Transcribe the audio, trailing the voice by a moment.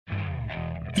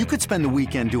You could spend the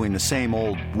weekend doing the same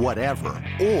old whatever,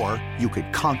 or you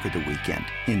could conquer the weekend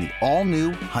in the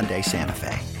all-new Hyundai Santa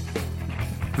Fe.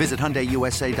 Visit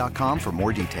HyundaiUSA.com for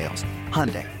more details.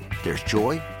 Hyundai, there's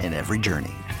joy in every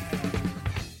journey.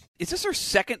 Is this her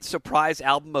second surprise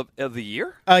album of the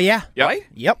year? Yeah. Yep. Right?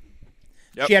 Yep.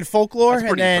 Yep. She had Folklore, That's and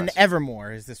pretty then impressive.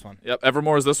 Evermore is this one. Yep,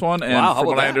 Evermore is this one, and Wow, how from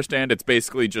what about I that? understand, it's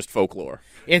basically just folklore.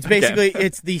 It's basically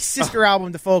it's the sister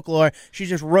album to Folklore. She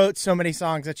just wrote so many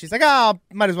songs that she's like, oh,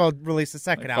 might as well release the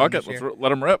second album. Fuck it, this let's year. let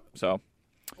them rip. So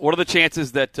What are the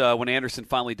chances that when Anderson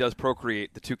finally does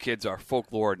procreate, the two kids are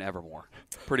Folklore and Evermore?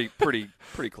 Pretty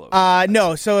close.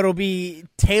 No, so it'll be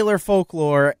Taylor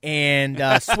Folklore and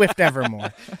Swift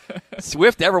Evermore.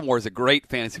 Swift Evermore is a great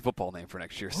fantasy football name for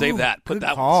next year. Save Ooh, that. Put good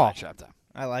that call. one aside. Shop time.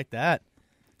 I like that.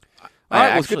 All right,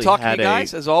 well, it's good actually talking to had you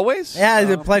guys, as always. Yeah,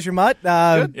 it's a pleasure, Mutt.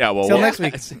 yeah, well, till well, next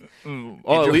week.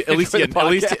 well, Enjoy- at least enjoy the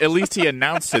podcast. at least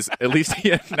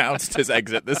he announced his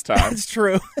exit this time. That's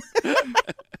true.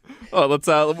 Oh, let's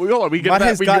hold on. We get Mutt that.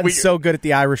 has gotten so good at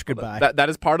the Irish goodbye. that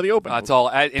is part of the open. That's all.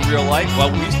 In real life,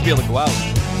 well, we used to be able to go out.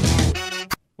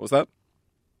 What was that?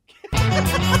 We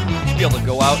used to be able to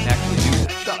go out and actually do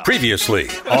that. Shut up. Previously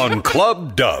on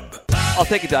Club Dub. I'll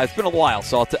take it down. It's been a while,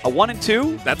 so a 1 and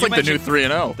 2. That's You like the new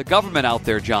mentioned 3-0. The government out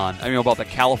there, John. I mean about the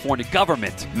California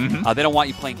government. They don't want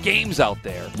you playing games out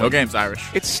there. No games, Irish.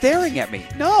 It's staring at me.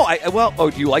 No,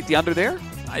 do you like the under there?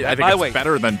 I By think the it's way,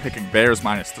 better than picking Bears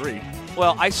 -3.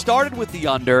 Well, I started with the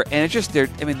under, and it's just there.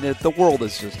 I mean, the world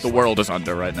is just The world is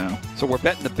under right now. So we're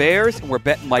betting the Bears, and we're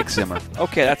betting Mike Zimmer.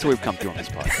 Okay, that's what we've come to on this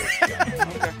podcast.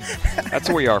 Okay. That's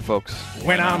where we are, folks.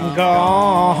 When I'm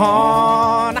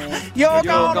gone, you're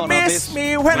gonna miss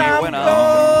me when I'm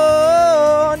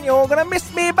gone. You're gonna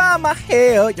miss me by my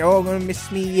hair. You're gonna miss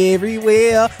me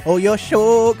everywhere. Oh, you're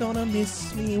sure gonna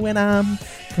miss me when I'm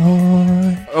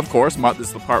gone. Of course, Mutt, this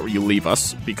is the part where you leave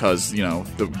us because, you know,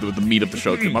 the meat of the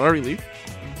show. Did Mutt already leave?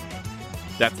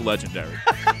 That's legendary.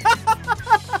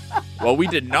 Well, we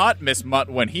did not miss Mutt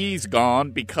when he's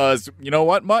gone because, you know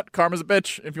what, Mutt? Karma's a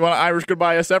bitch. If you want to Irish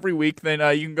goodbye us every week, then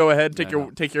you can go ahead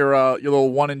and take your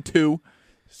little 1 and 2.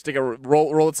 Stick a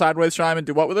roll it sideways, Shime, and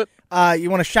do what with it? You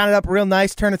want to shine it up real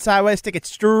nice, turn it sideways, stick it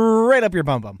straight up your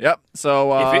bum bum. Yep.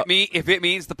 So If it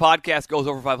means the podcast goes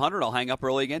over 500, I'll hang up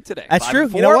early again today. That's 5 true.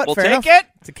 and 4, You know what? We'll Fair take enough. it.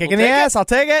 It's a kick We'll in the take ass. I'll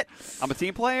take it. I'm a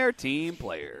team player. Team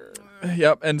player.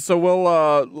 Yep, and so we'll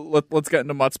let's get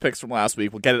into Mutt's picks from last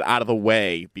week. We'll get it out of the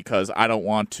way because I don't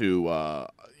want to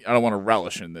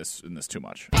relish in this too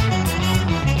much.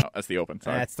 No, that's the open.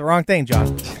 Sorry. That's the wrong thing, John.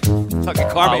 Okay,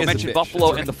 Karma, you is a mentioned bitch.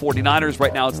 Buffalo and the 49ers.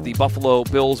 Right now, it's the Buffalo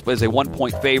Bills as a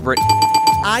 1-point favorite.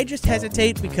 I just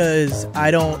hesitate because I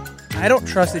don't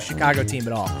trust the Chicago team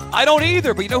at all. I don't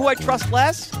either, but you know who I trust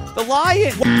less? The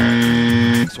Lions.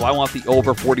 So I want the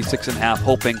over 46.5,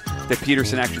 hoping that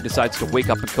Peterson actually decides to wake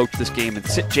up and coach this game and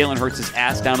sit Jalen Hurts'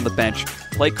 ass down on the bench,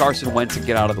 play Carson Wentz, and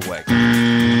get out of the way.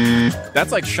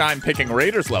 That's like Shime picking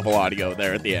Raiders level audio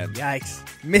there at the end. Yikes.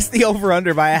 Missed the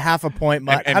over-under by a half a point,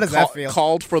 Mutt. And How does that feel?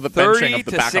 Called for the benching 30 of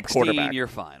the to backup 16, quarterback. your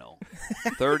final.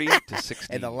 30 to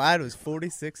 16. And the line was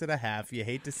 46.5. You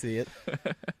hate to see it.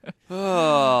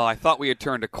 Oh, I thought we had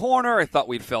turned a corner. I thought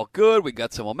we'd felt good. We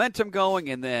got some momentum going,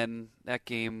 and then that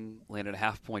game landed a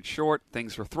half point short.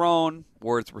 Things were thrown.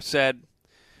 Words were said.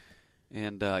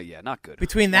 And, not good.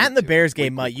 Between that and the Bears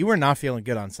game, Mutt, you were not feeling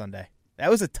good on Sunday. That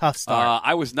was a tough start.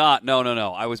 I was not. No.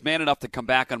 I was man enough to come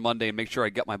back on Monday and make sure I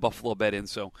got my Buffalo bet in,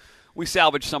 so we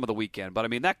salvaged some of the weekend. But, I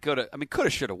mean, that coulda,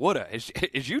 shoulda, woulda. As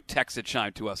you texted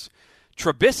Shime to us,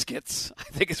 Trubiscuits, I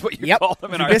think is what you called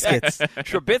them in our text.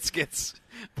 Trubiscuits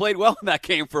played well in that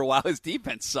game for a while. His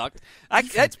defense sucked.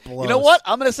 You know what?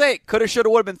 I'm going to say coulda, shoulda,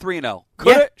 woulda been 3-0.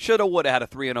 Coulda, shoulda, woulda had a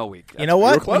 3-0 week. You know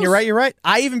what? close. When you're right.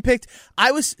 I even picked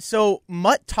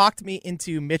Mutt talked me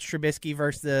into Mitch Trubisky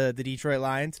versus the Detroit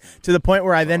Lions to the point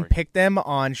where I then picked them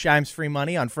on Shime's free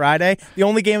money on Friday. The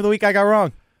only game of the week I got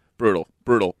wrong. Brutal.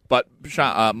 But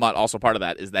Mutt, also part of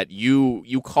that is that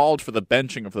you called for the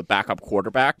benching of the backup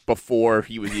quarterback before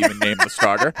he was even named the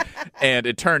starter, and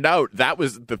it turned out that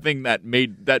was the thing that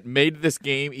made this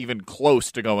game even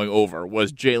close to going over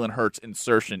was Jalen Hurts'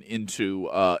 insertion into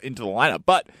the lineup.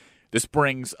 But this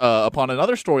brings upon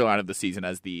another storyline of the season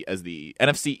as the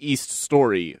NFC East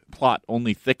story plot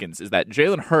only thickens, is that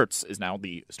Jalen Hurts is now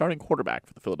the starting quarterback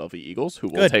for the Philadelphia Eagles, who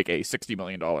will take a $60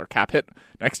 million cap hit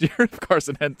next year if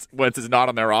Carson Wentz is not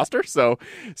on their roster. So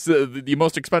the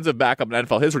most expensive backup in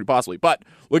NFL history, possibly. But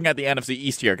looking at the NFC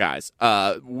East here, guys,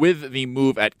 with the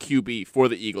move at QB for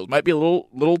the Eagles, might be a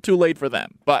little too late for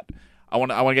them, but I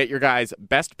want to get your guys'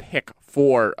 best pick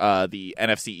for the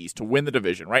NFC East to win the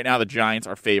division. Right now, the Giants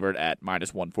are favored at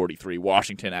 -143,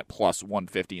 Washington at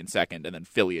 +150 in second, and then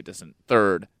Philly a distant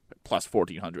third,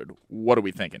 +1,400. What are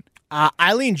we thinking?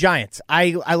 I lean Giants.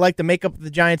 I like the makeup of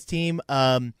the Giants team.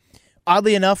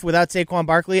 Oddly enough, without Saquon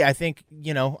Barkley, I think,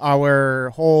 our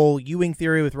whole Ewing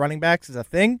theory with running backs is a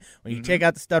thing. When you take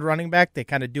out the stud running back, they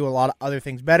kind of do a lot of other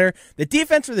things better. The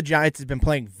defense for the Giants has been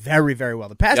playing very, very well.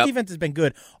 The pass defense has been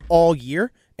good all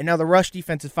year, and now the rush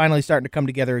defense is finally starting to come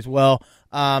together as well.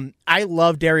 I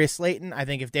love Darius Slayton. I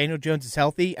think if Daniel Jones is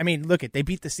healthy, they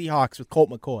beat the Seahawks with Colt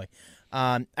McCoy.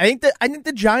 I think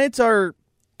the Giants are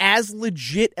as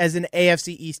legit as an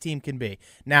AFC East team can be.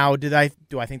 Now, do I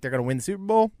think they're going to win the Super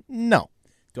Bowl? No.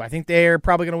 Do I think they're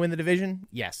probably going to win the division?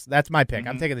 Yes. That's my pick.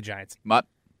 I'm taking the Giants. Mutt?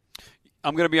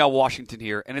 I'm going to be on Washington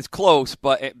here, and it's close,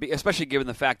 but especially given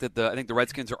the fact that I think the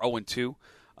Redskins are 0-2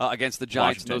 against the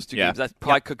Giants in those two games. That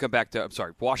probably could come back to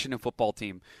Washington football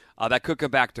team. That could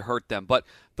come back to hurt them. But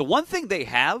the one thing they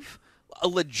have, a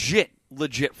legit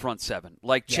front seven.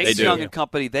 Like Chase Young and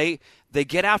company, they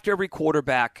get after every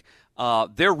quarterback.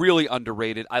 They're really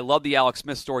underrated. I love the Alex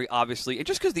Smith story, obviously. And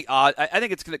just because the odd, I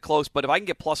think it's going to get close, but if I can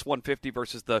get +150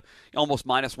 versus the almost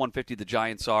 -150 the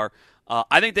Giants are,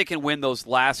 I think they can win those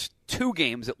last two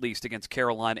games at least against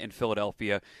Carolina and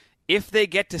Philadelphia. If they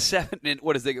get to 7, and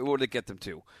what did it get them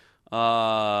to?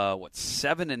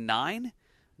 7-9?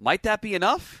 Might that be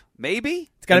enough? Maybe.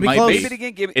 It's got to be close.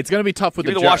 It's going to be tough with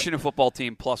the Washington football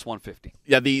team +150.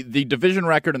 Yeah, the division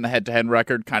record and the head-to-head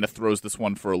record kind of throws this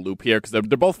one for a loop here because they're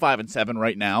both 5-7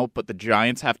 right now, but the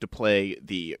Giants have to play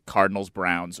the Cardinals,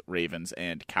 Browns, Ravens,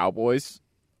 and Cowboys.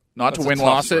 Not to win,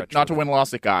 loss it,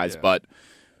 guys, but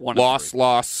loss,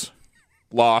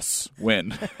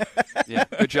 win. Yeah,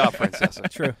 good job, Francesa.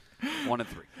 True.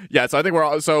 1-3. Yeah, so I think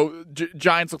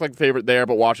Giants look like the favorite there,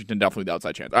 but Washington definitely the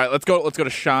outside chance. All right, let's go to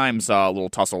Shime's little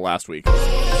tussle last week.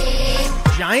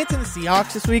 Giants and the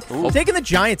Seahawks this week. Ooh. Taking the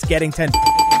Giants getting 10.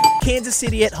 Kansas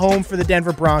City at home for the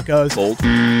Denver Broncos. Bold.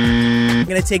 I'm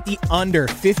going to take the under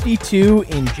 52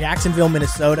 in Jacksonville,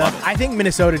 Minnesota. I think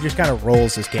Minnesota just kind of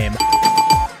rolls this game.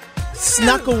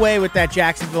 Snuck away with that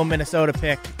Jacksonville, Minnesota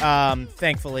pick,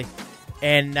 thankfully.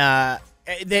 And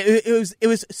it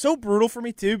was so brutal for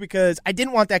me, too, because I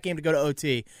didn't want that game to go to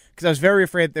OT because I was very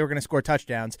afraid that they were going to score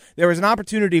touchdowns. There was an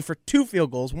opportunity for 2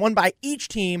 field goals, one by each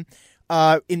team,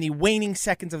 in the waning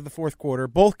seconds of the fourth quarter.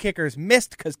 Both kickers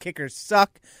missed because kickers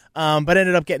suck, but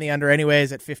ended up getting the under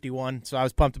anyways at 51, so I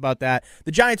was pumped about that.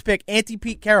 The Giants pick,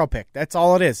 anti-Pete Carroll pick. That's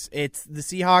all it is. It's the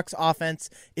Seahawks offense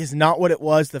is not what it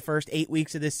was the first 8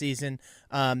 weeks of this season.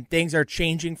 Things are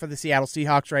changing for the Seattle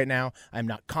Seahawks right now. I'm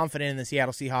not confident in the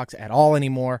Seattle Seahawks at all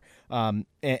anymore,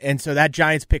 and so that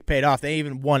Giants pick paid off. They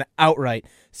even won outright.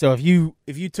 So if you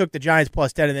took the Giants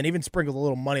 +10 and then even sprinkled a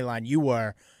little money line, you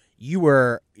were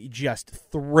just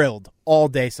thrilled all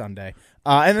day Sunday.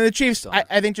 And then the Chiefs,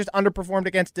 I think, just underperformed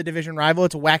against the division rival.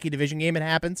 It's a wacky division game. It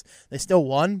happens. They still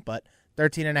won, but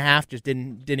 13.5 just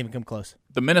didn't even come close.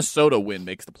 The Minnesota win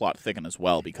makes the plot thicken as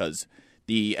well because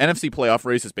the NFC playoff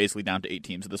race is basically down to 8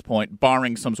 teams at this point,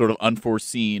 barring some sort of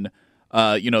unforeseen.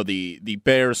 The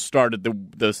Bears started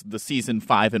the season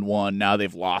 5-1. Now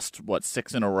they've lost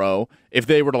 6 in a row. If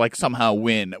they were to somehow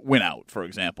win out, for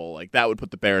example, that would put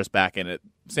the Bears back in it.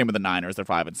 Same with the Niners; they're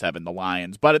 5-7. The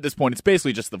Lions, but at this point, it's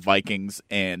basically just the Vikings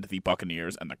and the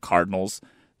Buccaneers and the Cardinals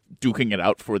duking it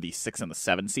out for the 6 and the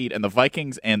 7 seed. And the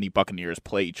Vikings and the Buccaneers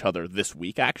play each other this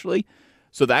week, actually.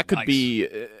 So that could be. I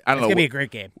don't know. It's gonna be a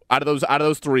great game. Out of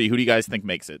those 3, who do you guys think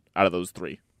makes it? Out of those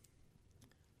 3.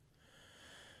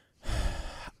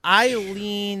 I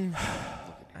lean.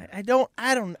 I don't.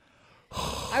 I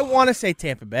want to say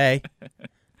Tampa Bay.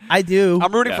 I do.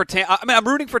 I'm rooting for Tampa. I'm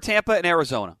rooting for Tampa and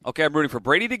Arizona. Okay, I'm rooting for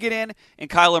Brady to get in and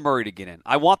Kyler Murray to get in.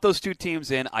 I want those 2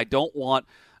 teams in. I don't want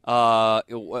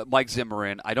Mike Zimmer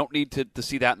in. I don't need to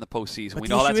see that in the postseason. But we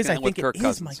know how that's going to end with Kirk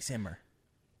Cousins. Is Mike Zimmer.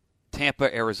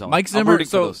 Tampa, Arizona. Mike Zimmer. I'm rooting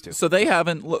for those 2. So they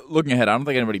haven't. Looking ahead, I don't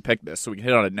think anybody picked this, so we can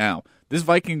hit on it now. This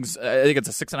Vikings, I think it's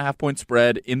a 6.5 point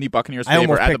spread in the Buccaneers'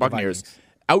 favor at the Buccaneers.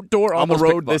 Outdoor on the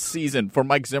road this season for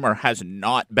Mike Zimmer has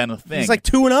not been a thing. He's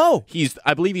 2-0.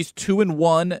 I believe he's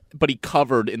 2-1, but he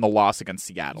covered in the loss against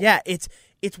Seattle. Yeah, it's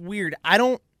weird.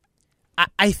 I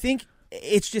think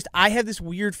it's just I have this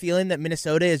weird feeling that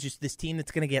Minnesota is just this team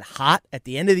that's going to get hot at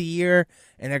the end of the year,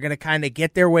 and they're going to kind of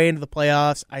get their way into the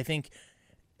playoffs. I think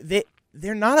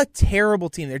they're not a terrible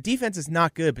team. Their defense is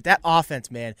not good, but that offense,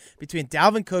 man, between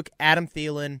Dalvin Cook, Adam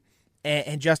Thielen,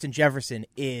 and Justin Jefferson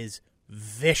is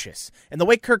vicious. And the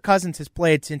way Kirk Cousins has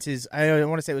played since his, I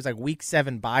want to say it was like week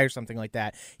 7 bye or something like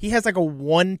that, he has like a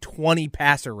 120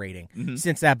 passer rating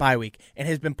since that bye week and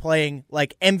has been playing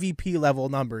like MVP level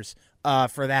numbers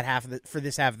for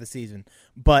this half of the season.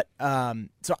 But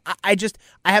so I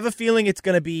have a feeling it's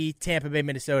going to be Tampa Bay,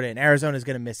 Minnesota, and Arizona is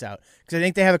going to miss out because I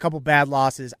think they have a couple bad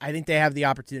losses. I think they have the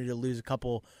opportunity to lose a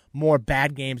couple more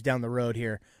bad games down the road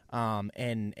here.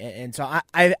 And so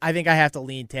I think I have to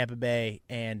lean Tampa Bay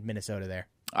and Minnesota there.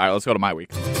 All right, let's go to my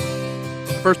week.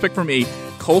 First pick for me,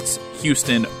 Colts,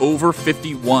 Houston, over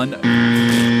 51.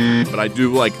 But I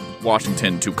do like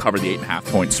Washington to cover the 8.5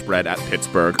 point spread at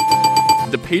Pittsburgh.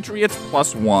 The Patriots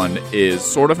 +1 is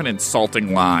sort of an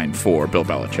insulting line for Bill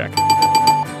Belichick.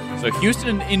 So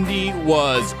Houston and Indy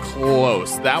was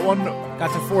close. That one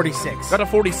got to 46. Got to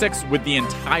 46 with the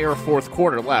entire fourth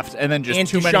quarter left, and then just and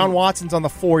too many. Deshaun Watson's on the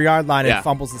 4-yard line and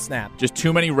fumbles the snap. Just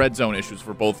too many red zone issues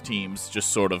for both teams.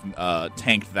 Just sort of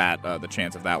tanked that the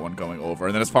chance of that one going over.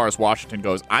 And then as far as Washington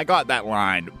goes, I got that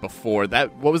line before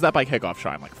that. What was that by kickoff,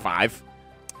 Shine? Like 5?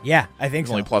 Yeah, I think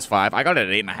so. Only +5. I got it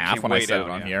at 8.5 when I said it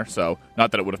on here, so not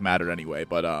that it would have mattered anyway.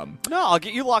 But no, I'll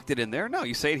get you locked it in there. No,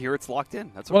 you say it here, it's locked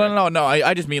in. That's okay. Well, no.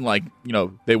 I just mean like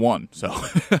they won, so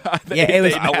it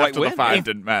was outright win. The 5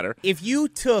 didn't matter. If you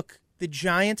took the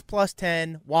Giants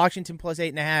 +10, Washington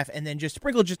 +8.5, and then just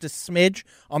sprinkled just a smidge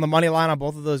on the money line on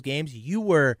both of those games, you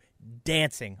were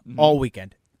dancing all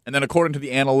weekend. And then according to the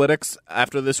analytics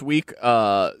after this week,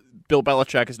 Bill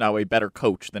Belichick is now a better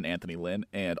coach than Anthony Lynn,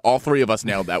 and all three of us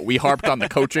nailed that. We harped on the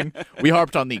coaching. We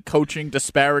harped on the coaching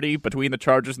disparity between the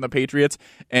Chargers and the Patriots,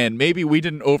 and maybe we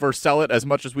didn't oversell it as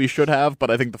much as we should have, but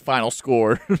I think the final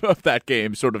score of that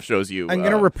game sort of shows you. I'm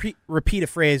going to repeat a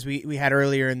phrase we had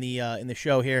earlier in the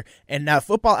show here, and now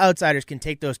Football Outsiders can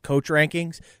take those coach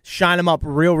rankings, shine them up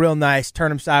real nice, turn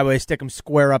them sideways, stick them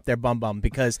square up their bum,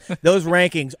 because those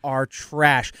rankings are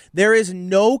trash. There is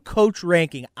no coach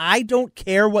ranking. I don't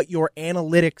care what your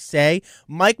analytics say.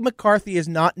 Mike McCarthy is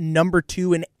not number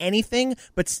 2 in anything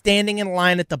but standing in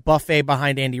line at the buffet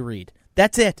behind Andy Reid.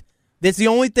 That's it. That's the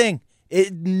only thing.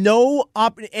 And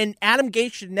Adam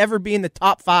Gase should never be in the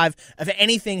top 5 of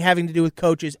anything having to do with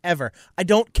coaches ever. I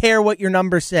don't care what your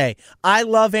numbers say. I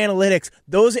love analytics.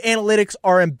 Those analytics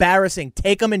are embarrassing.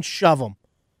 Take them and shove them.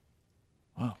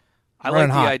 Wow. I like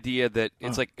the idea that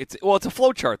it's it's a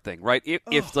flowchart thing, right?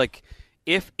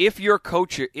 If your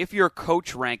coach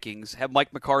rankings have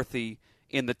Mike McCarthy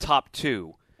in the top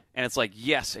 2, and it's like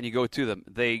yes, and you go to them,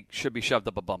 they should be shoved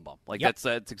up a bum. Like that's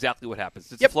exactly what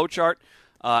happens. It's a flowchart.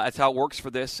 That's how it works for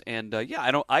this. And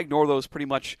I ignore those pretty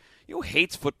much.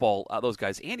 Hates football. Those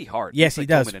guys, Andy Hart. Yes, he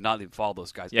does. To not even follow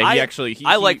those guys. Yeah,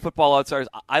 I like Football Outsiders.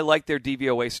 I like their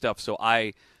DVOA stuff, so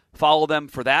I follow them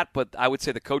for that. But I would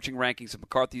say the coaching rankings of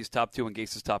McCarthy's top 2 and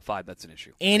Gase's top 5. That's an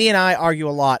issue. Andy and I argue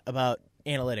a lot about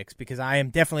analytics because I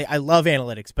love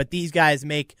analytics, but these guys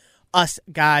make us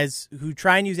guys who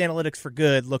try and use analytics for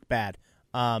good look bad.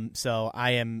 So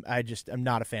I'm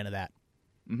not a fan of that.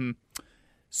 Mm-hmm.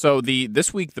 So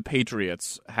this week the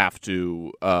Patriots have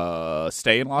to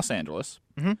stay in Los Angeles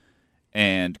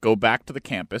and go back to the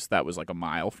campus that was like a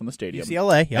mile from the stadium,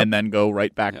 UCLA, and then go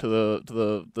right back to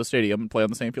the stadium and play on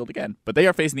the same field again. But they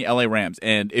are facing the LA Rams,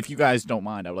 and if you guys don't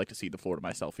mind, I would like to cede the floor to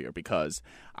myself here because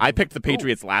I picked the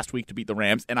Patriots last week to beat the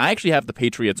Rams, and I actually have the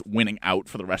Patriots winning out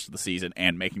for the rest of the season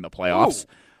and making the playoffs.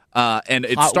 And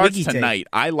it starts tonight.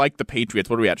 I like the Patriots.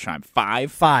 What are we at, Shime?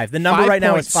 5? 5. The number right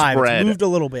now is 5. It's moved a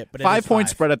little bit, but 5 point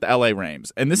spread at the LA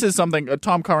Rams. And this is something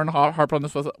Tom Curran harped on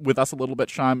this with us a little bit,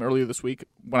 Shime, earlier this week.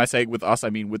 When I say with us, I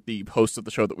mean with the hosts of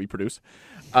the show that we produce.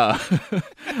 About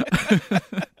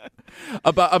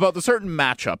the certain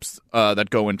matchups that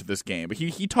go into this game. But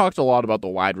he talked a lot about the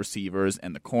wide receivers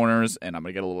and the corners, and I'm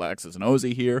going to get a little X's and O's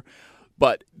here.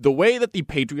 But the way that the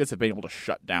Patriots have been able to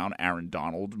shut down Aaron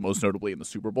Donald, most notably in the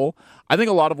Super Bowl, I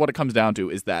think a lot of what it comes down to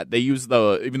is that they use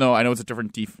even though I know it's a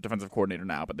different defensive coordinator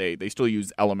now, but they still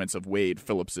use elements of Wade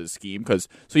Phillips' scheme.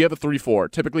 So you have a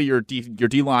 3-4. Typically your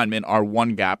D linemen are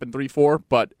 1 gap in 3-4,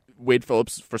 but Wade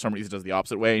Phillips, for some reason, does the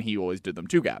opposite way, and he always did them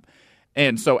 2 gap.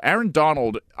 And so Aaron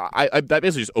Donald, that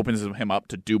basically just opens him up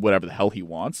to do whatever the hell he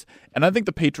wants. And I think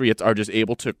the Patriots are just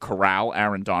able to corral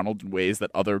Aaron Donald in ways that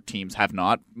other teams have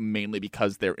not, mainly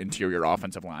because their interior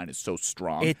offensive line is so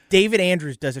strong. David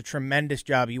Andrews does a tremendous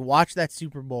job. You watched that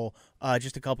Super Bowl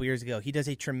just a couple years ago. He does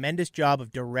a tremendous job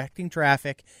of directing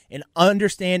traffic and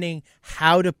understanding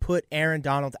how to put Aaron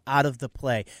Donald out of the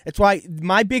play. That's why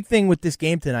my big thing with this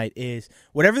game tonight is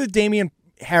whatever the Damian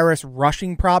Harris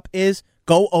rushing prop is,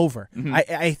 go over. Mm-hmm.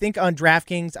 I think on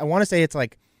DraftKings, I want to say it's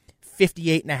like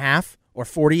 58.5 or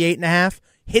 48.5.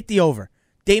 Hit the over.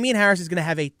 Damian Harris is going to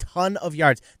have a ton of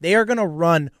yards. They are going to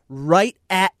run right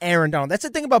at Aaron Donald. That's the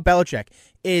thing about Belichick,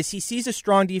 is he sees a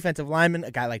strong defensive lineman,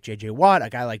 a guy like J.J. Watt, a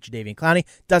guy like Jadeveon Clowney.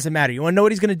 Doesn't matter. You want to know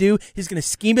what he's going to do? He's going to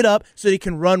scheme it up so he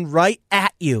can run right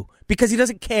at you because he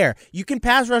doesn't care. You can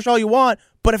pass rush all you want,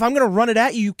 but if I'm going to run it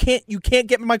at you, you can't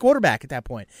get my quarterback at that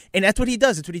point. And that's what he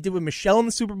does. That's what he did with Michelle in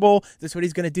the Super Bowl. That's what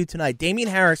he's going to do tonight. Damian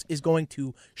Harris is going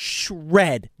to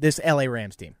shred this LA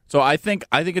Rams team. So I think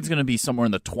it's going to be somewhere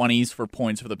in the 20s for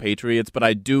points for the Patriots, but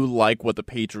I do like what the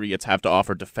Patriots have to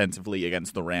offer defensively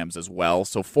against the Rams as well.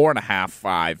 So 4.5,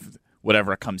 5,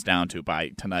 whatever it comes down to by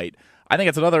tonight. I think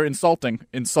it's another insulting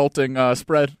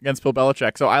spread against Bill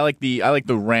Belichick. So I like the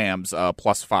Rams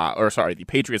the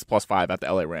Patriots +5 at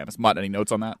the LA Rams. Mutt, any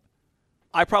notes on that?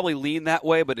 I probably lean that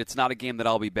way, but it's not a game that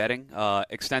I'll be betting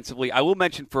extensively. I will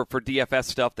mention for DFS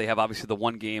stuff, they have obviously the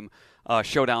one-game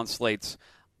showdown slates.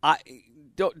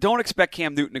 Don't expect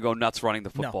Cam Newton to go nuts running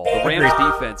the football. No. The Rams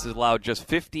defense has allowed just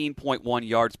 15.1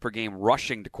 yards per game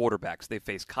rushing to quarterbacks. They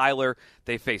face Kyler,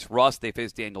 they face Russ, they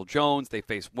face Daniel Jones, they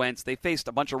face Wentz. They faced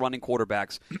a bunch of running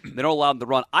quarterbacks. They don't allow them to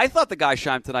run. I thought the guy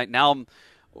shined tonight. Now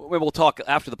we'll talk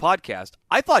after the podcast.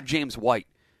 I thought James White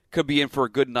could be in for a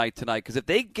good night tonight because if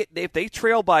they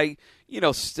trail by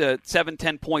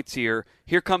 7-10 points here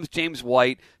comes James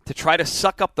White to try to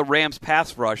suck up the Rams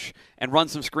pass rush and run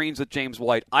some screens with James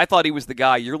White. I thought he was the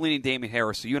guy. You're leaning Damian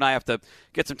Harris, so you and I have to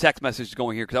get some text messages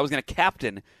going here because I was going to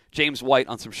captain James White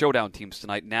on some showdown teams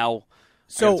tonight. Now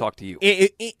I got to talk to you.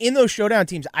 In those showdown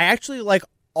teams, I actually like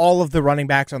all of the running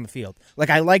backs on the field. Like,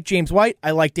 I like James White,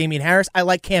 I like Damian Harris, I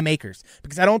like Cam Akers,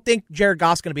 because I don't think Jared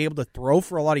Goff's going to be able to throw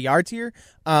for a lot of yards here.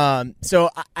 So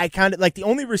I kind of like the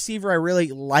only receiver I really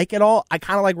like at all. I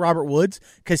kind of like Robert Woods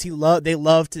because they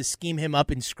love to scheme him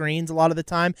up in screens a lot of the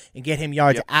time and get him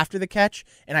yards after the catch.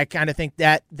 And I kind of think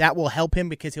that will help him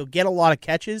because he'll get a lot of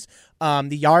catches.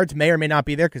 The yards may or may not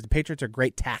be there because the Patriots are a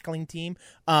great tackling team.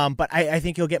 But I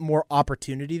think he'll get more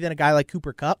opportunity than a guy like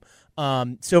Cooper Kupp.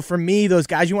 So for me, those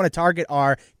guys you want to target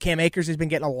are Cam Akers has been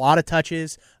getting a lot of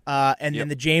touches. And then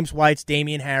the James Whites,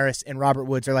 Damian Harris, and Robert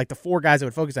Woods are like the four guys I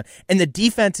would focus on. And the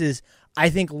defenses, I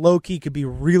think low-key could be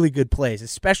really good plays,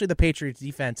 especially the Patriots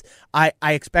defense. I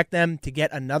expect them to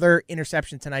get another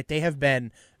interception tonight. They have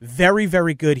been very,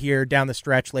 very good here down the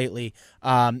stretch lately,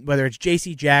 whether it's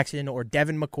J.C. Jackson or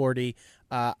Devin McCourty.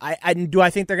 Do I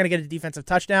think they're going to get a defensive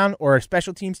touchdown or a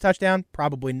special teams touchdown?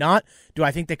 Probably not. Do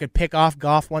I think they could pick off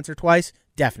Goff once or twice?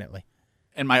 Definitely.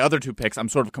 And my other two picks, I'm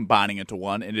sort of combining into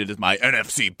one, and it is my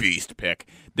NFC Beast pick.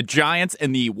 The Giants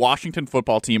and the Washington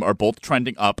football team are both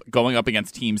trending up, going up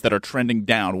against teams that are trending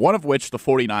down, one of which, the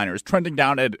 49ers, trending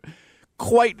down at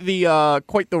quite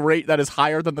the rate that is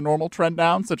higher than the normal trend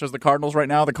down, such as the Cardinals right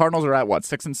now. The Cardinals are at,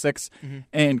 6-6?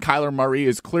 And Kyler Murray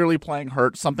is clearly playing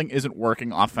hurt. Something isn't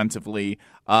working offensively.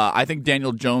 I think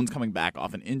Daniel Jones coming back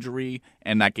off an injury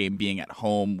and that game being at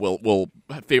home will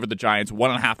favor the Giants.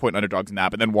 1.5-point underdogs in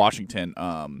that. But then Washington.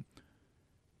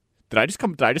 Did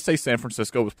I just say San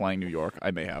Francisco was playing New York? I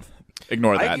may have.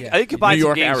 Ignore that. I think you buy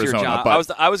some games Arizona, here, John.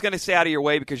 but I was going to stay out of your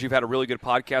way because you've had a really good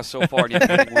podcast so far and you had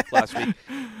a good week last week.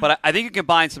 But I think you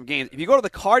combine some games. If you go to the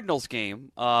Cardinals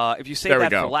game, if you save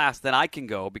that for last, then I can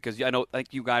go because I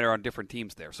think you guys are on different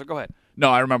teams there. So go ahead. No,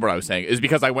 I remember what I was saying. It's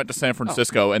because I went to San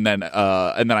Francisco and then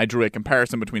I drew a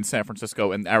comparison between San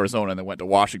Francisco and Arizona and then went to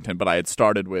Washington. But I had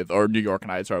started with New York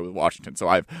and I had started with Washington. So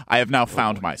I have now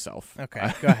found myself.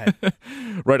 Okay, go ahead.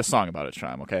 Write a song about it,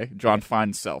 Chime. Okay, John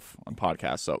finds self on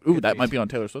podcast. So that might be on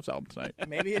Taylor Swift's album tonight.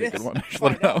 Maybe it is. Good one.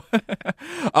 Let it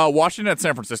know. Washington at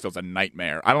San Francisco is a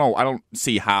nightmare. I don't know. I don't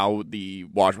see how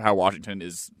Washington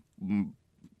is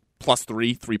plus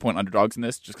 3-point underdogs in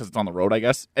this just because it's on the road, I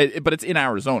guess. But it's in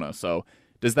Arizona, so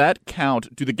does that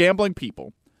count? Do the gambling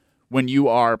people, when you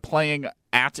are playing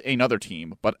at another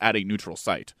team but at a neutral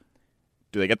site,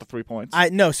 do they get the 3 points?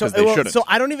 No, so they shouldn't. So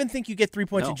I don't even think you get 3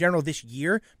 points in general this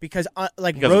year because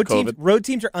because road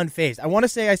teams are unfazed. I want to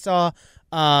say I saw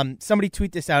somebody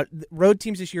tweet this out. Road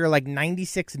teams this year are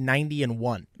 96, 90, and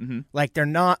 1. Mm-hmm. Like they're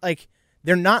not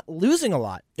losing a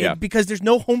lot because there's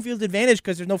no home field advantage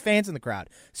because there's no fans in the crowd.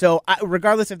 So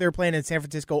regardless if they're playing in San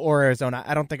Francisco or Arizona,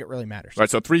 I don't think it really matters. Right,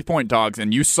 so 3-point dogs,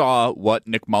 and you saw what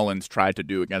Nick Mullins tried to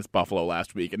do against Buffalo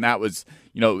last week, and that was,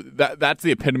 that's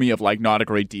the epitome of not a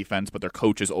great defense, but their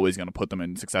coach is always going to put them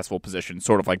in successful positions,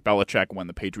 sort of like Belichick when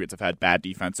the Patriots have had bad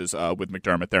defenses with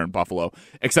McDermott there in Buffalo,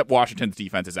 except Washington's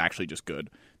defense is actually just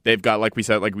good. They've got, like we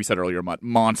said earlier,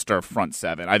 monster front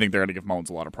seven. I think they're going to give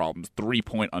Mullins a lot of problems.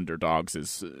 3-point underdogs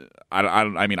is,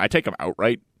 I mean, I take them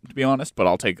outright, to be honest, but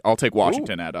I'll take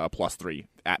Washington at +3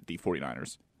 at the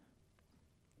 49ers.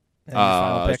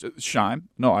 Shime?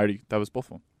 No, that was both of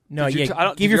them. No, Did you yeah. I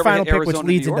don't- Give did you your ever final hit pick, which Arizona,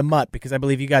 leads New into York? Mutt, because I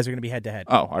believe you guys are going to be head-to-head.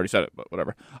 Oh, I already said it, but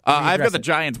whatever. you I've address got the it?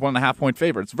 Giants 1.5-point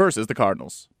favorites versus the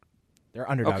Cardinals. They're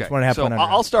underdogs. Okay, 1.5 so point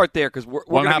underdogs. I'll start there because we're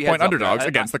 1.5-point point underdogs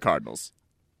against the Cardinals.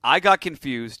 I got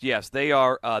confused. Yes, they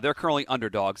are. They're currently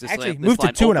underdogs. This Actually, this moved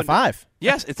to line 2.5.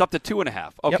 Yes, it's up to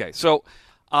 2.5. Okay, so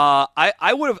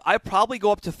I probably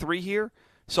go up to 3 here.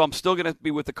 So I'm still going to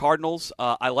be with the Cardinals.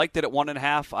 I liked it at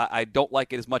 1.5. I don't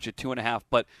like it as much at 2.5.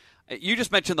 But you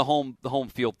just mentioned the home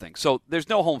field thing. So there's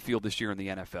no home field this year in the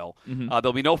NFL.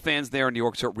 There'll be no fans there in New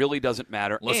York, so it really doesn't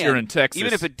matter. Unless And you're in Texas.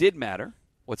 even if it did matter,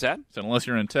 what's that? So unless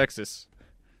you're in Texas,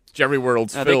 Jerry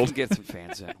World's They filled. can get some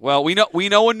fans in. Well, we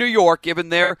know in New York, given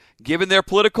their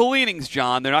political leanings,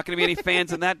 John, there are not going to be any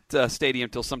fans in that stadium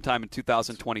until sometime in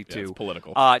 2022. Yeah, it's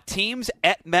political. Teams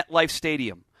at MetLife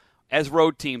Stadium as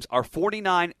road teams are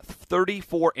 49,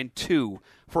 34, and 2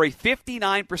 for a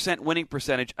 59% winning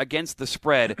percentage against the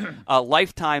spread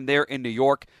lifetime there in New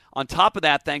York. On top of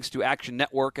that, thanks to Action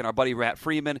Network and our buddy Rat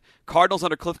Freeman, Cardinals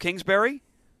under Cliff Kingsbury,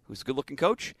 who's a good-looking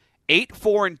coach,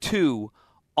 8-4-2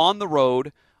 on the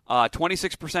road.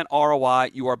 26%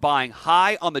 ROI. You are buying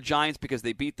high on the Giants because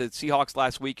they beat the Seahawks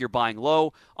last week. You're buying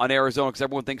low on Arizona because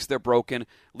everyone thinks they're broken.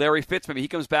 Larry Fitz, maybe he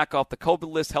comes back off the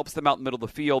COVID list, helps them out in the middle of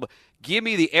the field. Give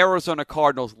me the Arizona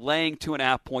Cardinals laying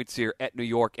 2.5 points here at New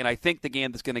York. And I think the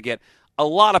game that's going to get a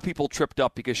lot of people tripped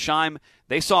up because Scheim,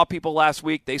 they saw people last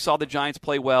week. They saw the Giants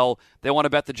play well. They want to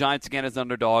bet the Giants again as an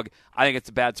underdog. I think it's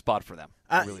a bad spot for them.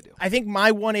 I really do. I think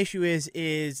my one issue is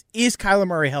Kyler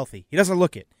Murray healthy? He doesn't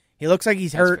look it. He looks like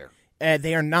he's hurt.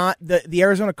 They are not the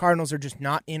Arizona Cardinals are just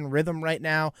not in rhythm right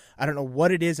now. I don't know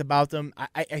what it is about them.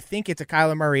 I think it's a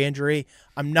Kyler Murray injury.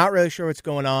 I'm not really sure what's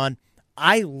going on.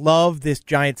 I love this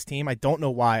Giants team. I don't know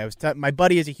why. My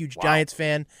buddy is a huge Giants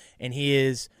fan, and he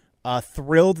is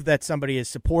thrilled that somebody is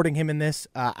supporting him in this.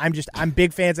 I'm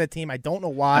big fans of that team. I don't know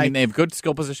why. I mean, they have good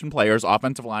skill position players.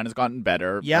 Offensive line has gotten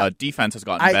better. Yeah. Defense has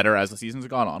gotten better as the season's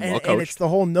gone on. Well coached. And it's the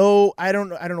whole I don't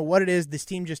know what it is. This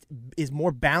team just is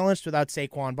more balanced without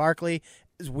Saquon Barkley.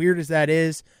 As weird as that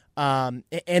is, and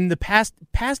the pass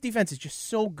defense is just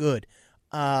so good.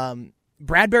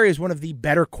 Bradbury is one of the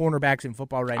better cornerbacks in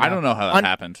football right now. I don't know how that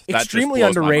happened. That Extremely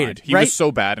just blows my underrated. mind. He right? was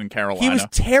so bad in Carolina. He was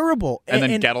terrible. And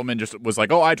then Gettleman just was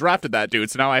like, "Oh, I drafted that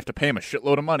dude, so now I have to pay him a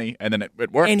shitload of money." And then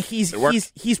it worked. And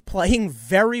he's playing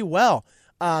very well.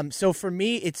 So for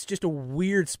me, it's just a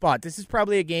weird spot. This is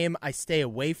probably a game I stay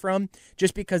away from,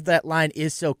 just because that line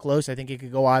is so close. I think it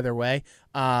could go either way.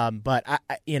 But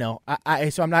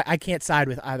I can't side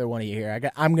with either one of you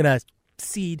here. I'm gonna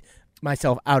cede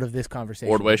myself out of this conversation.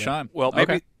 Ordway Scheim. Well,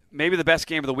 maybe the best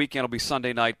game of the weekend will be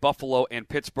Sunday night. Buffalo and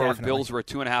Pittsburgh. Definitely. Bills are a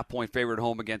 2.5-point favorite at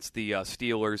home against the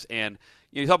Steelers. And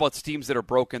you talk about teams that are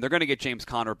broken. They're going to get James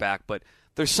Conner back, but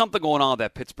there's something going on with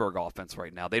that Pittsburgh offense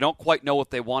right now. They don't quite know what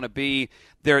they want to be.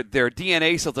 Their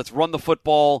DNA says, let's run the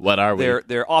football. What are we?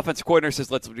 Their offensive coordinator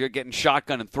says, let's get in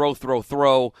shotgun and throw.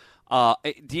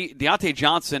 Deontay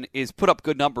Johnson is put up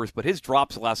good numbers, but his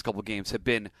drops the last couple of games have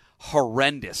been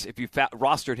horrendous. If you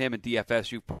rostered him in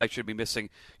DFS, you probably should be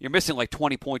missing. You're missing like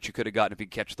 20 points you could have gotten if you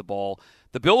catch the ball.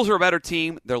 The Bills are a better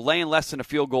team. They're laying less than a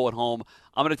field goal at home.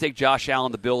 I'm going to take Josh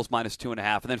Allen, the Bills, minus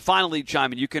 2.5. And then finally,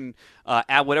 Chime, and you can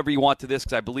add whatever you want to this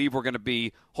because I believe we're going to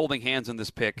be holding hands on this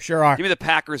pick. Sure are. Give me the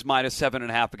Packers minus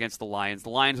 7.5 against the Lions. The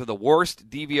Lions are the worst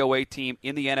DVOA team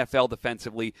in the NFL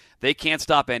defensively. They can't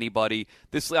stop anybody.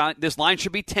 This line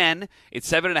should be 10.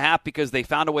 It's 7.5 because they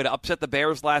found a way to upset the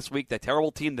Bears last week, that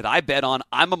terrible team that I bet on.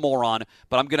 I'm a moron,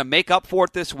 but I'm going to make up for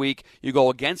it this week. You go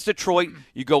against Detroit.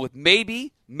 You go with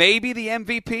maybe the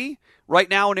MVP. Right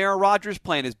now, Aaron Rodgers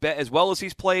playing as well as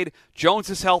he's played. Jones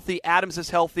is healthy. Adams is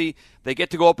healthy. They get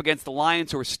to go up against the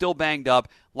Lions, who are still banged up.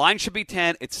 Line should be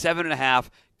 10. It's 7.5.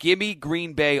 Give me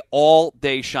Green Bay all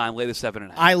day, Shine. Lay the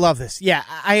 7.5. I love this. Yeah,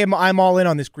 I'm all in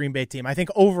on this Green Bay team. I think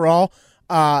overall,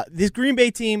 this Green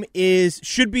Bay team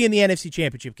should be in the NFC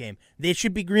Championship game. They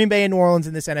should be Green Bay and New Orleans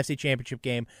in this NFC Championship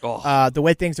game. The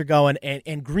way things are going,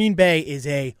 and Green Bay is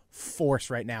a force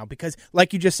right now because,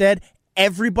 like you just said,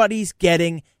 everybody's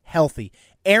getting healthy.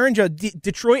 Aaron Jones,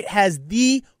 Detroit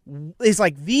is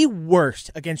like the worst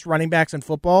against running backs in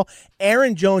football.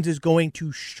 Aaron Jones is going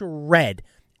to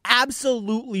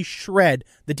absolutely shred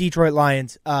the Detroit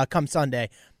Lions come Sunday.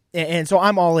 And so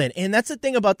I'm all in. And that's the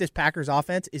thing about this Packers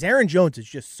offense is Aaron Jones is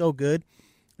just so good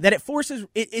that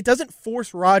it doesn't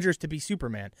force Rodgers to be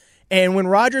Superman. And when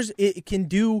Rodgers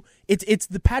it's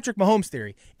the Patrick Mahomes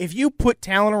theory. If you put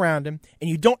talent around him and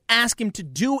you don't ask him to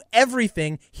do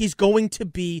everything, he's going to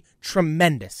be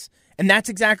tremendous. And that's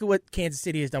exactly what Kansas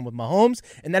City has done with Mahomes,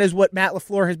 and that is what Matt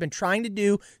LaFleur has been trying to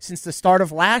do since the start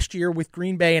of last year with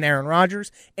Green Bay and Aaron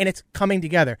Rodgers, and it's coming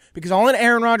together. Because all that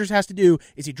Aaron Rodgers has to do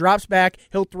is he drops back,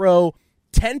 he'll throw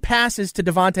 10 passes to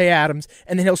Devontae Adams,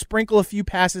 and then he'll sprinkle a few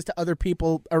passes to other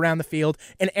people around the field,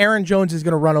 and Aaron Jones is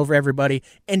going to run over everybody.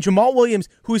 And Jamal Williams,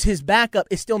 who's his backup,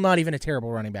 is still not even a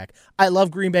terrible running back. I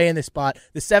love Green Bay in this spot.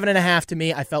 The 7.5 to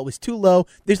me, I felt was too low.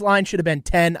 This line should have been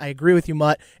 10. I agree with you,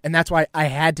 Mutt, and that's why I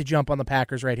had to jump on the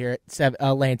Packers right here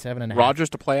at laying 7.5. Rodgers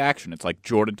to play action. It's like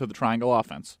Jordan to the triangle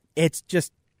offense. It's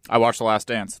just... I watched The Last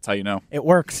Dance. That's how you know. It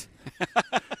works.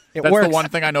 That's the one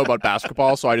thing I know about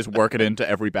basketball, so I just work it into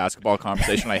every basketball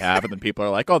conversation I have, and then people are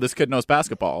like, oh, this kid knows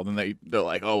basketball. And then they're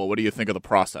like, oh, well, what do you think of the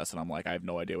process? And I'm like, I have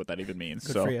no idea what that even means.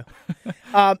 Good for you.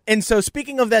 And so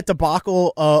speaking of that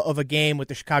debacle of a game with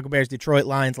the Chicago Bears-Detroit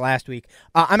Lions last week,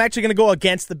 I'm actually going to go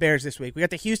against the Bears this week. We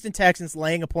got the Houston Texans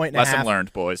laying a point and a half. Lesson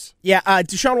learned, boys. Yeah,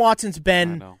 Deshaun Watson's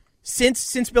been,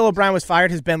 since Bill O'Brien was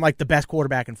fired, has been like the best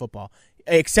quarterback in football.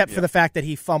 Except for the fact that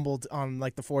he fumbled on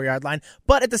like the 4-yard line.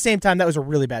 But at the same time, that was a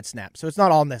really bad snap. So it's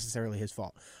not all necessarily his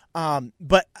fault.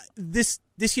 But this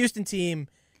Houston team,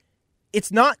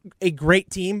 it's not a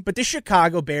great team, but this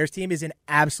Chicago Bears team is an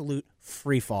absolute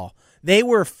free fall. They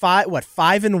were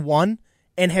 5-1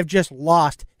 and have just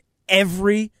lost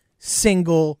every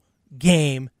single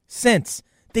game since.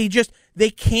 They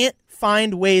can't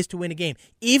find ways to win a game.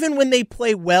 Even when they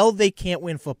play well, they can't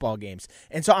win football games.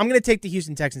 And so I'm going to take the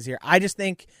Houston Texans here. I just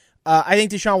think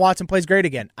Deshaun Watson plays great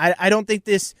again. I don't think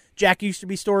this Jack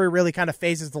Easterby story really kind of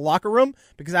phases the locker room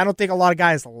because I don't think a lot of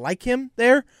guys like him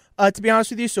there, to be honest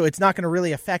with you, so it's not going to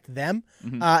really affect them.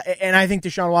 Mm-hmm. And I think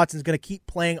Deshaun Watson's going to keep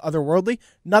playing otherworldly.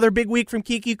 Another big week from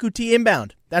Kiki Kuti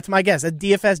inbound. That's my guess. A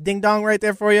DFS ding-dong right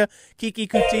there for you. Kiki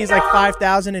Kuti is like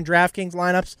 5,000 in DraftKings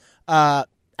lineups.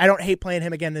 I don't hate playing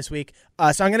him again this week.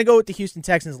 So I'm going to go with the Houston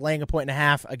Texans laying a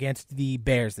 1.5 against the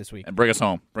Bears this week. And bring us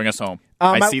home. Bring us home.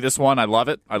 I see this one. I love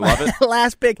it.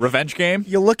 Last pick. Revenge game.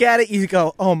 You look at it, you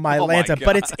go, oh, my Lanta.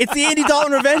 But it's the Andy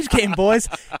Dalton revenge game, boys.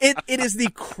 It is the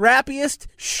crappiest,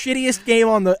 shittiest game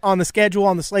on the schedule,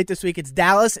 on the slate this week. It's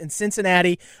Dallas and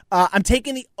Cincinnati. I'm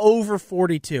taking the over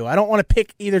 42. I don't want to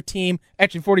pick either team.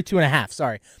 Actually, 42.5,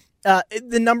 sorry.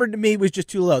 The number to me was just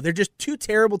too low. They're just two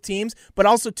terrible teams, but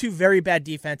also two very bad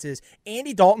defenses.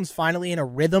 Andy Dalton's finally in a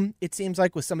rhythm, it seems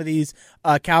like, with some of these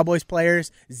Cowboys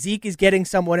players. Zeke is getting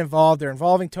somewhat involved. They're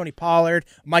involving Tony Pollard.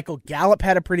 Michael Gallup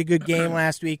had a pretty good game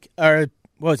last week, or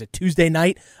what was it, Tuesday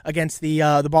night against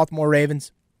the Baltimore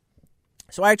Ravens.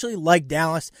 So I actually like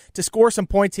Dallas to score some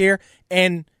points here.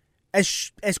 And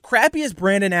as crappy as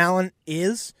Brandon Allen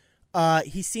is,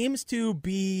 he seems to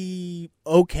be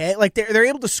okay. Like they're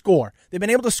able to score. They've been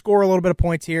able to score a little bit of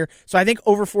points here. So I think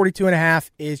over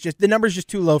 42.5 is just, the number's just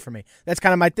too low for me. That's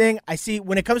kind of my thing. I see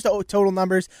when it comes to total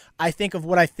numbers, I think of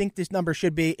what I think this number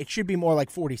should be. It should be more like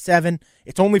 47.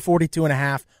 It's only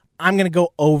 42.5. I'm going to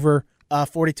go over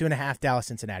 42.5 Dallas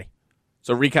Cincinnati.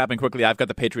 So recapping quickly, I've got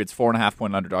the Patriots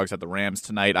 4.5-point underdogs at the Rams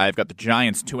tonight. I've got the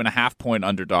Giants 2.5-point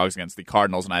underdogs against the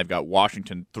Cardinals, and I've got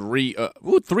Washington 3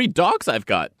 dogs I've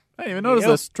got. I didn't even notice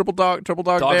this. Triple dog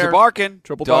Dogs there. Are barking.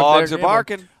 Triple Dogs dog are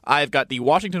barking. I've got the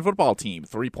Washington football team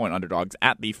 3-point underdogs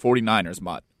at the 49ers,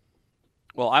 Mutt.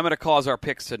 Well, I'm going to cause our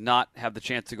picks to not have the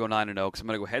chance to go 9-0 because I'm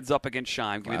going to go heads up against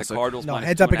Shime. Give me the Cardinals minus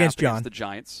heads up against John. The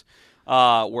Giants.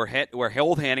 We're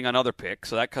hold-handing on other picks,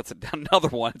 so that cuts it down another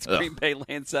one. It's Green Bay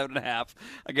laying 7.5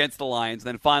 against the Lions.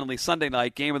 Then finally, Sunday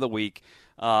night, game of the week.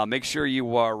 Make sure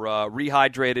you are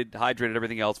hydrated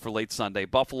everything else for late Sunday.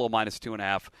 Buffalo minus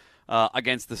 2.5.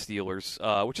 Against the Steelers,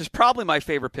 which is probably my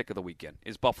favorite pick of the weekend,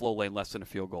 is Buffalo laying less than a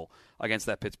field goal against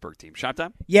that Pittsburgh team. Shot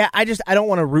time? Yeah, I don't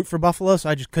want to root for Buffalo, so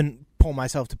I just couldn't pull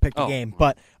myself to pick the game.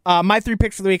 But my 3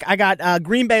 picks for the week, I got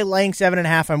Green Bay laying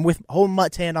 7.5. I'm with holding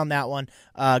Mutt's hand on that one.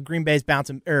 Green Bay's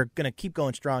bouncing, or going to keep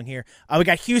going strong here. We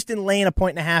got Houston laying a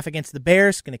 1.5 against the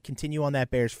Bears. Going to continue on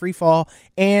that Bears free fall.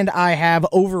 And I have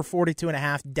over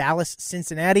 42.5 Dallas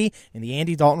Cincinnati in the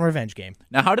Andy Dalton revenge game.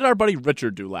 Now, how did our buddy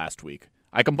Richard do last week?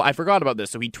 I forgot about this.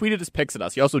 So he tweeted his picks at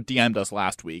us. He also DM'd us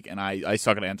last week, and I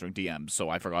suck at answering DMs, so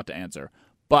I forgot to answer.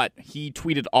 But he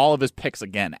tweeted all of his picks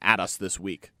again at us this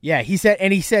week. Yeah, he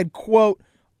said, quote,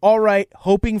 all right,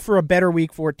 hoping for a better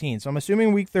week 14. So I'm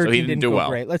assuming week 13 so he didn't do go well,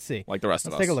 great. Let's see. Like the rest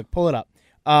of us. Let's take a look. Pull it up.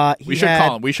 We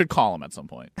should call him at some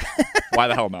point. Why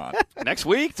the hell not? Next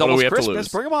week. It's almost Christmas.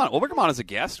 Bring him on. We'll bring him on as a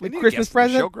guest. We need Christmas a guest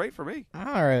present. Show. Great for me. All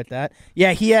right with that.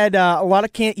 Yeah, he had a lot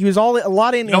of he was a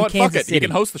lot in Kansas City. He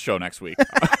can host the show next week.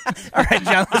 All right,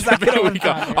 John. Let's not get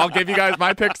I'll give you guys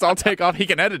my picks. I'll take off. He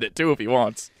can edit it too if he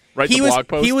wants. write the blog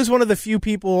post. He was one of the few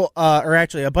people, or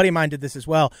actually a buddy of mine did this as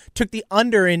well, took the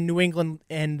under in New England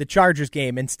and the Chargers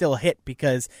game and still hit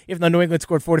because even though New England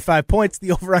scored 45 points,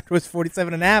 the over-under was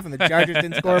 47.5 and the Chargers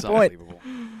didn't score a point.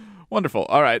 Wonderful.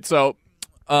 All right, so,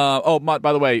 Mutt,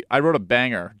 by the way, I wrote a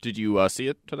banger. Did you see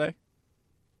it today?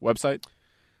 Website?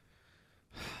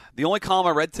 The only column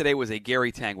I read today was a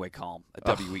Gary Tangway column at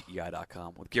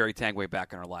WEEI.com with Gary Tangway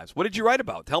back in our lives. What did you write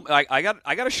about? Tell me. I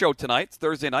got a show tonight. It's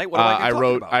Thursday night. What am I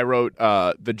talking about? I wrote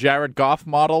the Jared Goff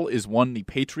model is one the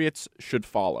Patriots should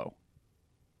follow.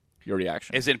 Your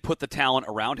reaction? As in put the talent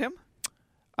around him?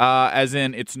 As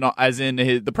in it's not. As in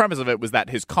the premise of it was that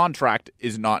his contract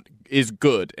is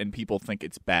good and people think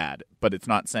it's bad, but it's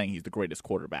not saying he's the greatest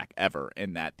quarterback ever,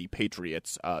 and that the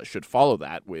Patriots should follow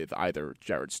that with either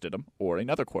Jarrett Stidham or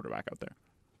another quarterback out there.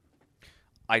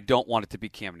 I don't want it to be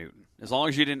Cam Newton. As long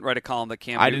as you didn't write a column that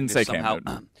Cam Newton I didn't say is somehow Cam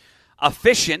Newton.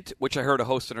 Efficient, which I heard a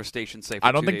host on our station say. For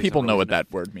I don't 2 think days people in a know row. what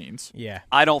that word means. Yeah.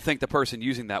 I don't think the person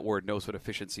using that word knows what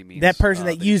efficiency means. That person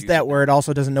that used that word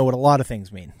also doesn't know what a lot of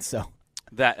things mean. So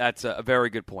that's a very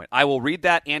good point. I will read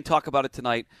that and talk about it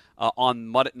tonight on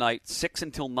Mud at Night, 6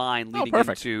 until 9, leading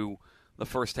into the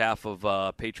first half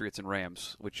of Patriots and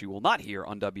Rams, which you will not hear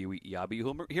on WEEI, but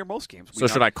you'll hear most games. So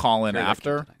should I call in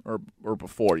after or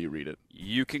before you read it?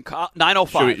 You can call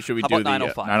 9:05. Should we How do about the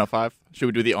 9:05? 9:05? Should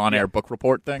we do the on-air book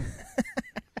report thing?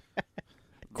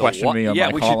 Question me on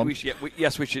my column. We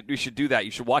should do that.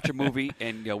 You should watch a movie,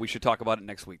 and we should talk about it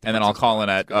next week. And then I'll call in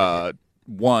at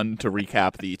 1 to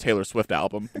recap the Taylor Swift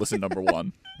album. Listen, number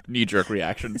 1. Knee-jerk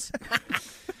reactions.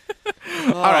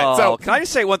 All right, so can I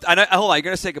just say one? Hold on, you're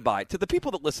going to say goodbye to the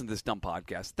people that listen to this dumb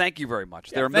podcast. Thank you very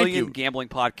much. There are a million gambling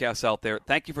podcasts out there.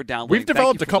 Thank you for downloading. We've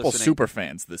developed a couple super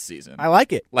fans this season. I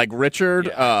like it. Like Richard.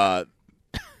 And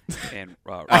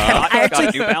I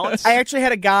I actually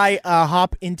had a guy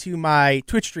hop into my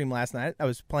Twitch stream last night. I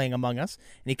was playing Among Us,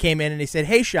 and he came in and he said,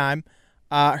 "Hey, Shime,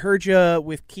 heard you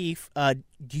with Keith. Do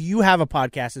you have a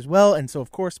podcast as well?" And so,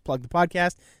 of course, plug the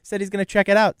podcast. Said he's going to check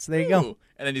it out. So there you go.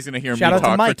 And then he's going to hear Shout me out to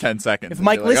talk Mike. for 10 seconds. If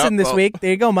Mike listened this week, there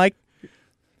you go, Mike.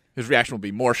 His reaction will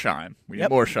be more shine. We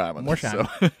need more shine on more this. shine.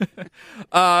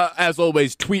 So. As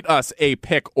always, tweet us a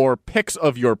pic or pics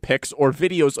of your picks or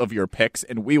videos of your picks,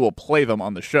 and we will play them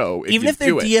on the show. Even if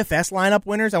they're DFS lineup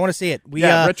winners, I want to see it.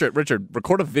 Richard,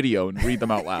 record a video and read them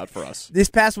out loud for us.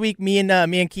 This past week, me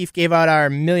and Keith gave out our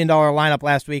 $1 million lineup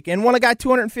last week, and won a guy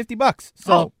 $250.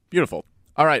 So beautiful.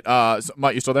 All right, so,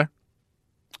 Mike, you still there?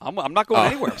 I'm not going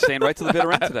anywhere. I'm staying right to the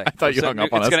bitter end today. I thought you hung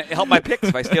up on us. It's going to help my picks.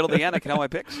 If I stay till the end, I can help my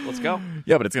picks. Let's go.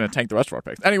 Yeah, but it's going to tank the rest of our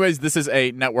picks. Anyways, this is a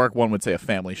network, one would say a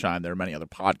family shine. There are many other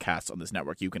podcasts on this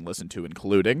network you can listen to,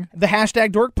 including the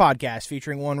Hashtag Dork podcast,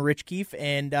 featuring one Rich Keefe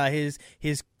and his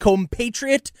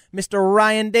compatriot, Mr.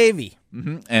 Ryan Davey.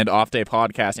 Mm-hmm. And Off Day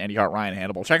Podcast, Andy Hart, Ryan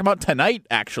Hannibal. Check them out tonight,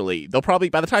 actually. They'll probably,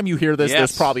 by the time you hear this,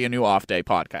 there's probably a new Off Day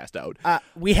podcast out.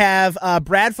 We have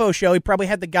Bradfo show. He probably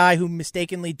had the guy who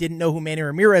mistakenly didn't know who Manny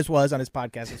Ramirez was on his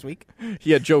podcast this week.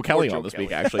 He had Joe Kelly on this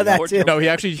week, actually. No, he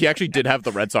actually did have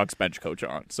the Red Sox bench coach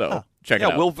on, so check it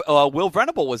out. Will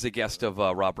Venable was a guest of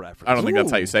Rob Bradford. I don't think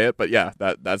that's how you say it, but yeah,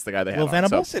 that's the guy they had Will on.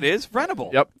 Venable? Yes, it is. Venable.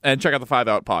 Yep, and check out the 5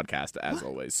 Out podcast, as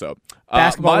always. So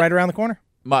Basketball right around the corner.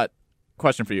 Mutt,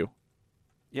 question for you.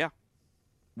 Yeah.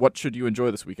 What should you enjoy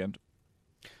this weekend?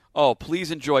 Oh,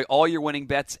 please enjoy all your winning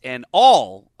bets and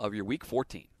all of your Week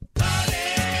 14.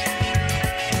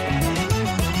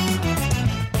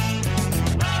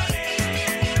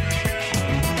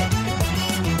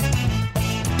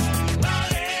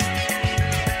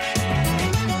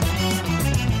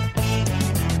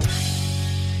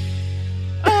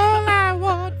 All I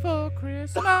want for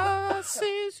Christmas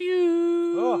is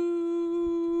you.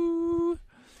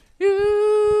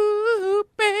 You,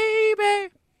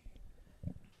 baby.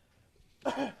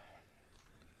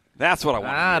 That's what I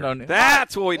want I to don't hear. know.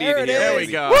 That's what we need to hear. There we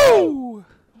go. Woo!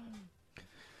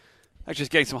 I'm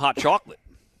just getting some hot chocolate.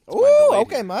 Ooh,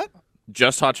 okay, Mutt.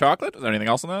 Just hot chocolate? Is there anything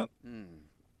else in that?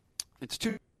 It's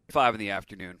 2:05 in the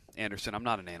afternoon. Anderson, I'm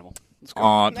not an animal. Let's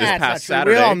go. This That's past not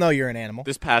true. Saturday, We all know you're an animal.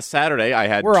 This past Saturday, I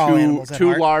had We're all animals at two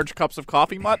heart. large cups of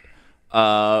coffee, Mutt.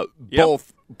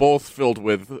 Both filled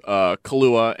with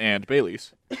Kahlua and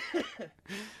Bailey's.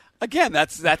 Again,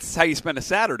 that's how you spend a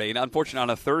Saturday. And unfortunately, on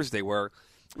a Thursday where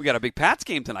we got a big Pats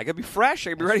game tonight. I got to be fresh.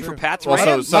 I got to be ready for Pats. Well,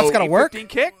 Rams. so Mutt's got to work. 15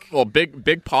 kick. Well,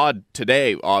 big pod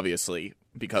today, obviously,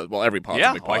 because every pod's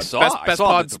a big pod. I saw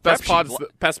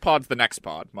Best pod's the next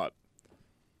pod, Mutt.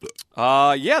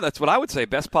 Yeah, that's what I would say.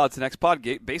 Best pod's the next pod,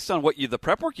 based on the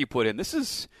prep work you put in. This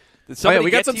is. We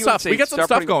got some stuff. We got some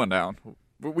stuff going down.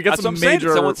 We got some major.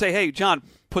 Did someone say, "Hey, John,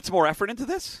 put some more effort into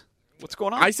this"? What's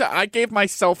going on? I gave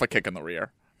myself a kick in the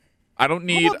rear. I don't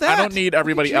need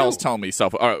everybody else telling me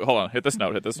stuff. All right, hold on. Hit this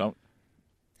note.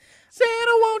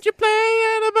 Santa, won't you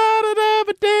play about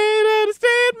another day to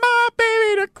understand my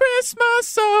baby to Christmas?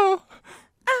 So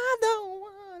I don't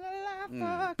wanna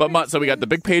lie. But Mutt, so we got the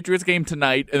big Patriots game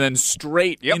tonight, and then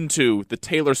straight into the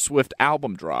Taylor Swift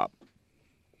album drop.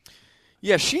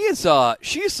 Yeah, she is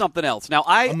something else. Now,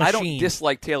 I don't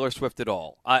dislike Taylor Swift at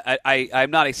all.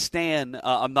 I'm not a stan.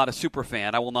 I'm not a super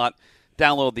fan. I will not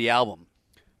download the album.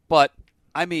 But,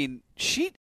 I mean, she